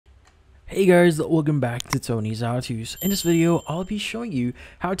Hey guys, welcome back to Tony's How-Tos. In this video, I'll be showing you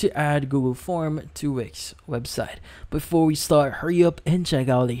how to add Google Form to Wix website. Before we start, hurry up and check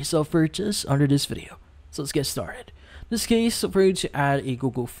out the self-purchase under this video. So let's get started. In this case, for you to add a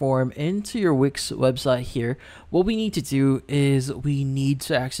Google Form into your Wix website here, what we need to do is we need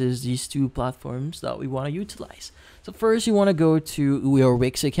to access these two platforms that we want to utilize. So first, you want to go to your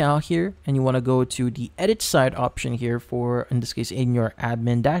Wix account here, and you want to go to the edit site option here for, in this case, in your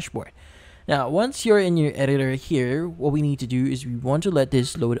admin dashboard. Now, once you're in your editor here, what we need to do is we want to let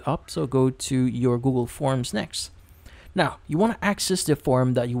this load up. So go to your Google Forms next. Now, you want to access the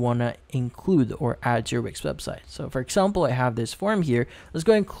form that you want to include or add to your Wix website. So for example, I have this form here. Let's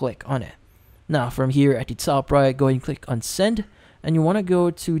go and click on it. Now, from here at the top right, go and click on send. And you want to go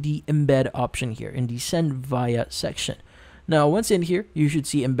to the embed option here in the send via section. Now, once in here, you should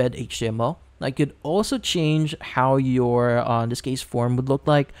see embed HTML. I could also change how your, in this case, form would look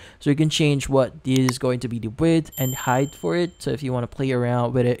like. So you can change what is going to be the width and height for it. So if you want to play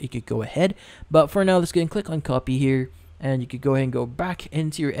around with it, you could go ahead. But for now, let's go and click on copy here. And you could go ahead and go back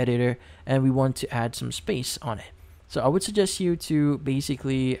into your editor. And we want to add some space on it. So I would suggest you to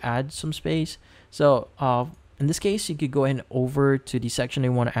basically add some space. So in this case, you could go ahead and over to the section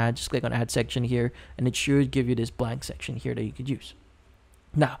you want to add. Just click on add section here. And it should give you this blank section here that you could use.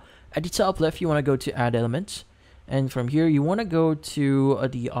 Now, at the top left, you want to go to add elements. And from here, you want to go to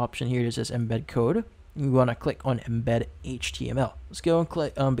the option here that says embed code. You want to click on embed HTML. Let's go and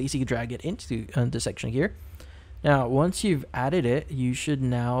click, basically drag it into the section here. Now, once you've added it, you should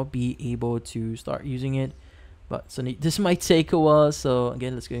now be able to start using it. But so this might take a while. So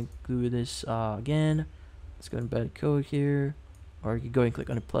again, let's go and do this again. Let's go embed code here. Or you can go and click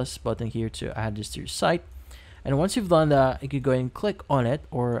on the plus button here to add this to your site. And once you've done that, you could go and click on it,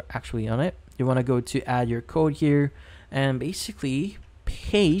 or actually on it. You want to go to add your code here and basically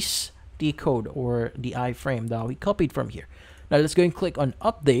paste the code or the iframe that we copied from here. Now let's go and click on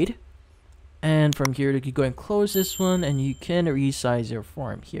update. And from here, you can go and close this one and you can resize your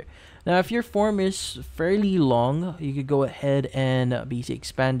form here. Now, if your form is fairly long, you could go ahead and basically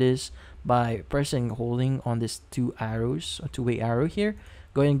expand this by pressing and holding on this two arrows, a two-way arrow here.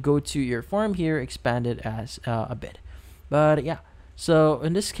 Go ahead and go to your form here, expand it as a bit. But yeah, so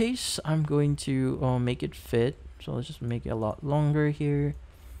in this case, I'm going to make it fit. So let's just make it a lot longer here.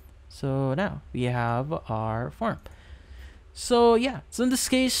 So now we have our form. So yeah, so in this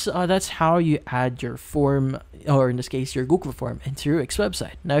case, that's how you add your form, or in this case, your Google form into your Wix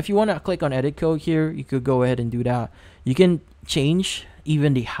website. Now, if you want to click on edit code here, you could go ahead and do that. You can change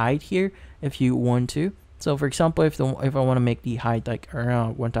even the height here if you want to. So for example, if I want to make the height like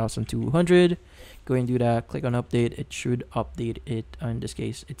around 1200, go and do that, click on update. It should update it in this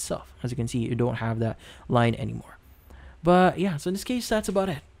case itself. As you can see, you don't have that line anymore. But yeah, so in this case, that's about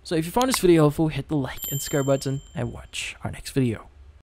it. So if you found this video helpful, hit the like and subscribe button and watch our next video.